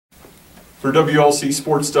For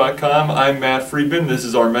WLCSports.com, I'm Matt Friedman. This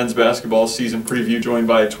is our men's basketball season preview, joined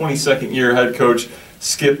by 22nd year head coach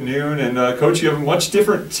Skip Noon. And Coach, you have a much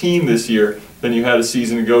different team this year than you had a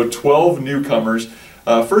season ago. 12 newcomers.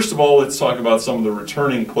 First of all, let's talk about some of the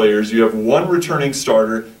returning players. You have one returning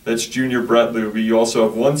starter, that's junior Brett Luby. You also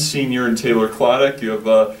have one senior in Taylor Klodek. You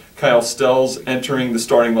have Kyle Stells entering the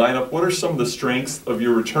starting lineup. What are some of the strengths of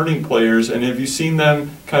your returning players, and have you seen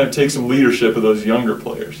them kind of take some leadership of those younger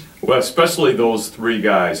players? Well, especially those three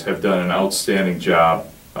guys have done an outstanding job.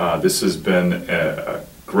 This has been a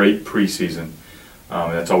great preseason.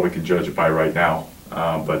 That's all we can judge it by right now.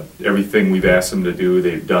 But everything we've asked them to do,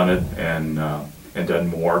 they've done it and done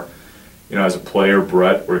more. You know, as a player,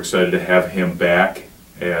 Brett, we're excited to have him back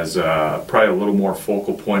as probably a little more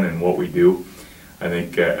focal point in what we do. I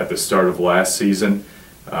think at the start of last season,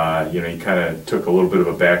 you know, he kind of took a little bit of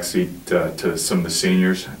a backseat to some of the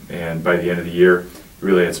seniors, and by the end of the year, he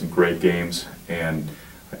really had some great games. And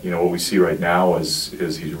you know, what we see right now is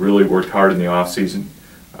he's really worked hard in the off season.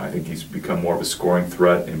 I think he's become more of a scoring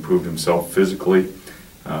threat, improved himself physically.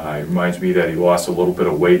 It reminds me that he lost a little bit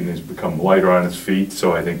of weight and has become lighter on his feet,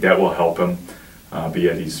 so I think that will help him. But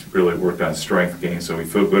yet he's really worked on strength gains, so we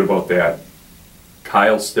feel good about that.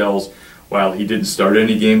 Kyle Stells, while he didn't start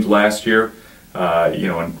any games last year, you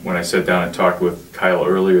know, when I sat down and talked with Kyle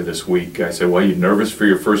earlier this week, I said, well, are you nervous for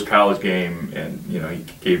your first college game? And, you know, he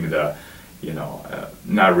gave me the, you know,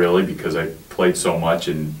 not really, because I played so much,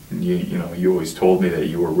 and, you know, you always told me that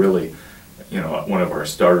you were really, you know, one of our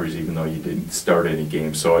starters, even though you didn't start any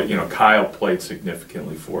games. So, you know, Kyle played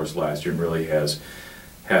significantly for us last year and really has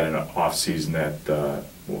had an off season that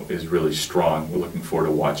is really strong. We're looking forward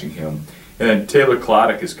to watching him. And then Taylor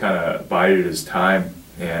Klodek has kind of bided his time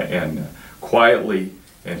and quietly,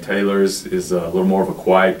 and Taylor is a little more of a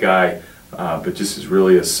quiet guy, but just is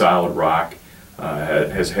really a solid rock.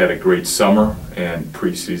 Has had a great summer and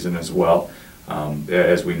preseason as well.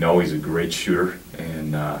 As we know, he's a great shooter,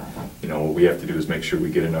 and you know, what we have to do is make sure we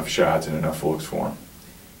get enough shots and enough looks for him.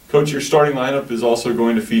 Coach, your starting lineup is also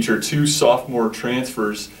going to feature two sophomore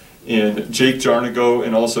transfers in Jake Jarnigo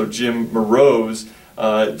and also Jim Moroz.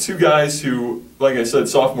 Two guys who, like I said,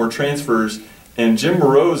 sophomore transfers, and Jim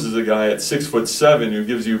Moroz is a guy at 6'7" who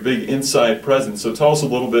gives you a big inside presence. So tell us a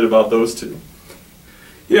little bit about those two.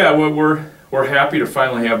 Yeah, well, we're happy to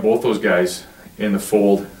finally have both those guys in the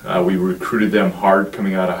fold. We recruited them hard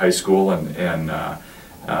coming out of high school, and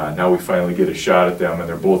now we finally get a shot at them, and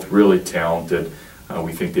they're both really talented.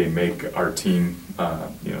 We think they make our team,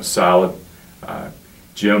 you know, solid.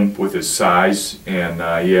 Jim, with his size,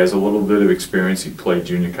 and he has a little bit of experience. He played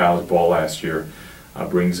junior college ball last year.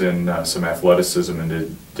 Brings in some athleticism in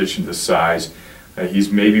addition to size. He's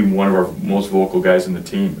maybe one of our most vocal guys in the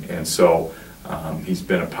team, and so he's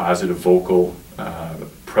been a positive vocal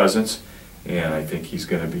presence, and I think he's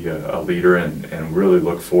going to be a leader, and really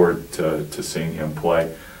look forward to seeing him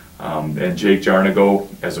play. And Jake Jarnigo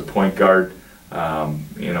as a point guard,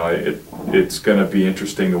 you know, it's going to be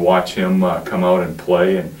interesting to watch him come out and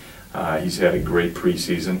play, and he's had a great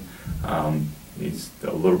preseason. He's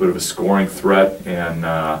a little bit of a scoring threat, and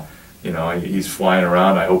you know, he's flying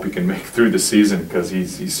around. I hope he can make it through the season, because he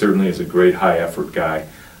certainly is a great high-effort guy.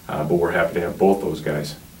 But we're happy to have both those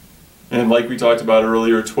guys. And like we talked about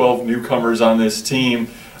earlier, 12 newcomers on this team.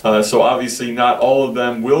 So obviously not all of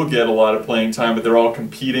them will get a lot of playing time, but they're all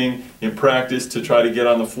competing in practice to try to get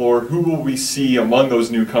on the floor. Who will we see among those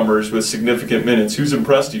newcomers with significant minutes? Who's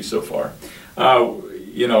impressed you so far?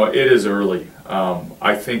 You know, it is early.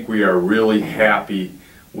 I think we are really happy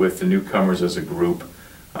with the newcomers as a group.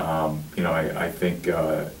 You know, I think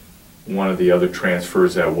one of the other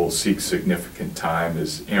transfers that will seek significant time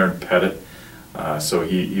is Aaron Pettit. So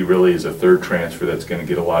he really is a third transfer that's going to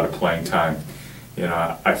get a lot of playing time. You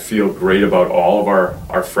know, I feel great about all of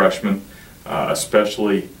our freshmen,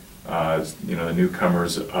 especially you know, the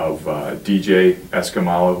newcomers of DJ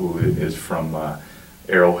Escamala, who is from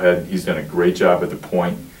Arrowhead. He's done a great job at the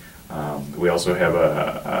point. We also have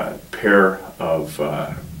a pair of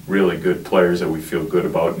really good players that we feel good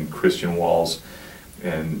about in Christian Walls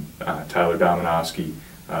and Tyler Dominowski.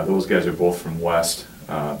 Those guys are both from West.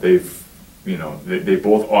 You know, they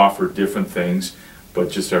both offer different things, but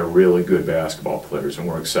just are really good basketball players, and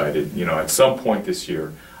we're excited. You know, at some point this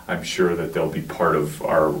year, I'm sure that they'll be part of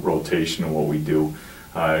our rotation and what we do.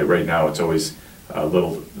 Right now, it's always a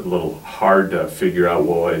little hard to figure out,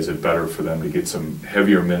 well, is it better for them to get some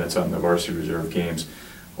heavier minutes on the varsity reserve games,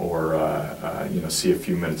 or you know, see a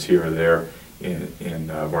few minutes here or there in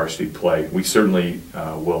varsity play. We certainly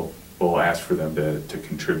will ask for them to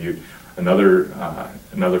contribute.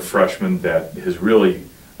 Another freshman that has really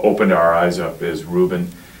opened our eyes up is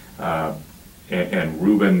Ruben. and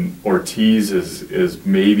Ruben Ortiz is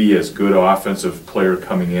maybe as good offensive player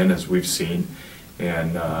coming in as we've seen.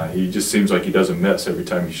 And he just seems like he doesn't miss. Every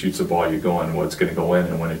time he shoots the ball, you're going, what's going to go in?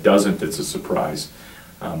 And when it doesn't, it's a surprise.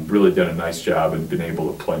 Really done a nice job and been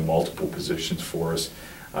able to play multiple positions for us.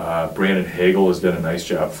 Brandon Hagel has done a nice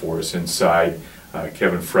job for us inside.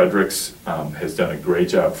 Kevin Fredericks has done a great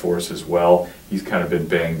job for us as well. He's kind of been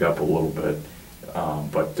banged up a little bit.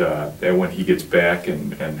 But when he gets back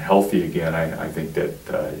and healthy again, I think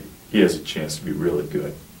that he has a chance to be really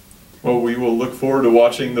good. Well, we will look forward to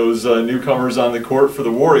watching those newcomers on the court for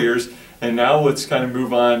the Warriors. And now let's kind of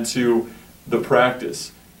move on to the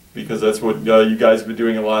practice, because that's what you guys have been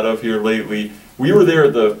doing a lot of here lately. We were there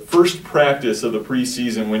at the first practice of the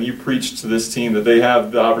preseason when you preached to this team that they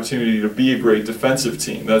have the opportunity to be a great defensive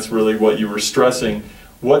team. That's really what you were stressing.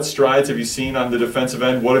 What strides have you seen on the defensive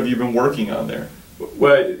end? What have you been working on there?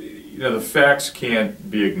 Well, the facts can't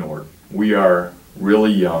be ignored. We are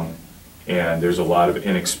really young, and there's a lot of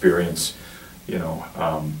inexperience.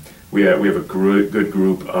 We have a good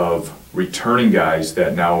group of returning guys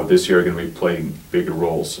that now this year are going to be playing bigger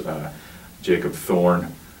roles. Jacob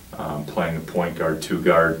Thorne playing the point guard, 2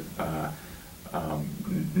 guard.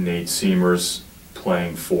 Nate Seamers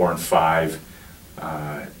playing 4 and 5.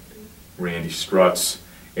 Randy Strutz,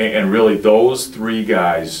 and really those 3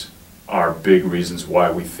 guys are big reasons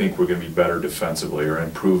why we think we're going to be better defensively or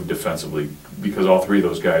improve defensively, because all 3 of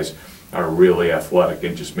those guys are really athletic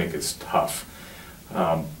and just make it tough.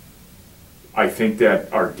 I think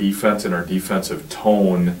that our defense and our defensive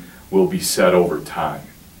tone will be set over time.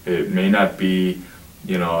 It may not be,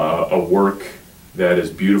 a work that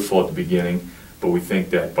is beautiful at the beginning, but we think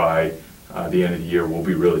that by the end of the year we'll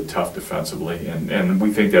be really tough defensively, and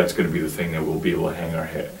we think that's going to be the thing that we'll be able to hang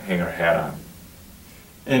our hat on.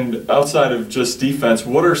 And outside of just defense,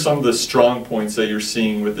 what are some of the strong points that you're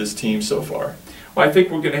seeing with this team so far? Well, I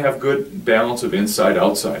think we're going to have good balance of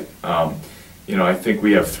inside-outside. I think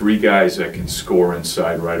we have 3 guys that can score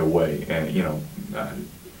inside right away, and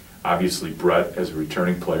obviously Brett as a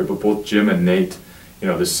returning player, but both Jim and Nate,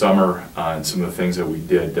 this summer and some of the things that we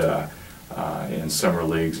did in summer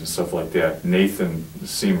leagues and stuff like that, Nathan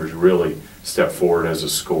Seamers really stepped forward as a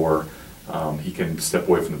scorer. He can step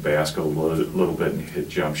away from the basket a little bit and hit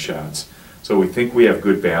jump shots. So we think we have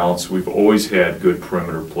good balance. We've always had good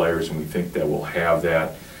perimeter players, and we think that we'll have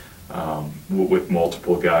that with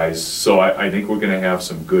multiple guys. So I think we're going to have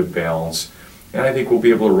some good balance, and I think we'll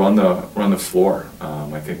be able to run the floor.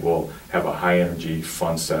 I think we'll have a high energy,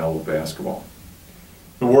 fun style of basketball.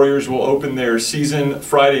 The Warriors will open their season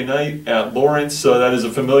Friday night at Lawrence. So that is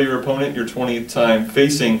a familiar opponent, your 20th time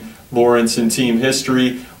facing Lawrence in team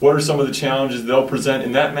history. What are some of the challenges they'll present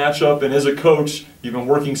in that matchup? And as a coach, you've been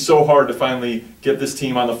working so hard to finally get this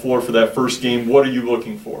team on the floor for that first game. What are you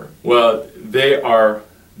looking for? Well, they are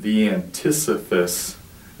the antithesis,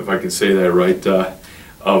 if I can say that right,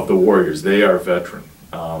 of the Warriors. They are veteran.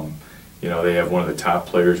 They have one of the top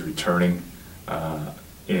players returning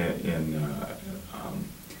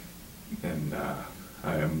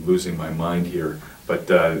I am losing my mind here, but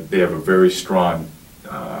they have a very strong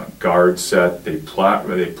guard set. They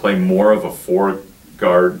play more of a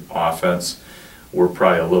 4-guard offense. We're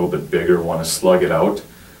probably a little bit bigger, want to slug it out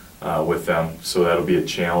with them, so that'll be a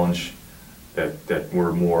challenge. That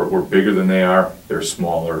we're bigger than they are. They're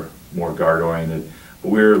smaller, more guard oriented. But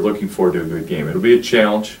we're looking forward to a good game. It'll be a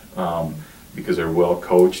challenge because they're well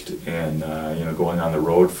coached and going on the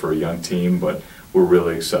road for a young team. But we're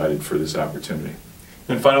really excited for this opportunity.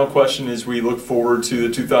 And final question as we look forward to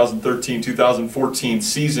the 2013-2014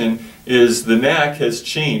 season is the NAC has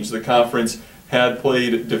changed. The conference had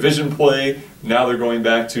played division play. Now they're going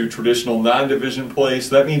back to traditional non-division play.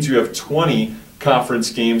 So that means you have 20 conference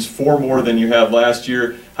games, 4 more than you had last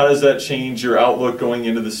year. How does that change your outlook going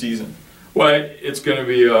into the season? Well, it's going to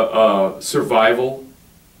be a survival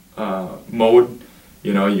mode.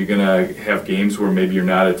 You're going to have games where maybe you're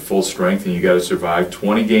not at full strength and you got to survive.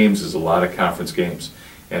 20 games is a lot of conference games,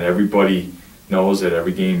 and everybody knows that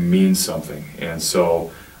every game means something. And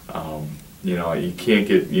so, you can't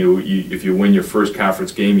get if you win your first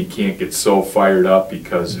conference game, you can't get so fired up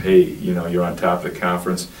because hey, you're on top of the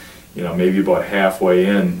conference. Maybe about halfway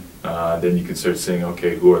in, then you can start saying,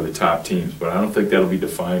 okay, who are the top teams? But I don't think that'll be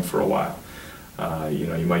defined for a while.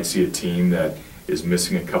 You might see a team that is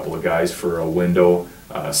missing a couple of guys for a window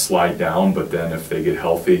slide down, but then if they get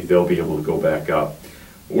healthy, they'll be able to go back up.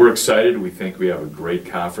 We're excited. We think we have a great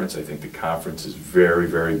conference. I think the conference is very,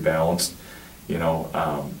 very balanced.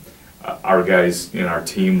 Our guys in our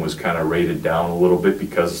team was kind of rated down a little bit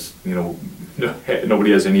because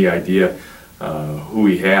nobody has any idea who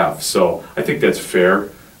we have. So I think that's fair.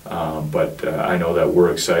 But I know that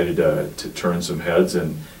we're excited to turn some heads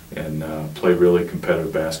and play really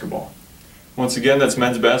competitive basketball. Once again, that's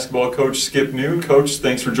men's basketball coach Skip Noon. Coach,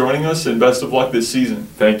 thanks for joining us and best of luck this season.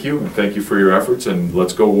 Thank you, and thank you for your efforts, and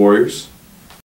let's go Warriors.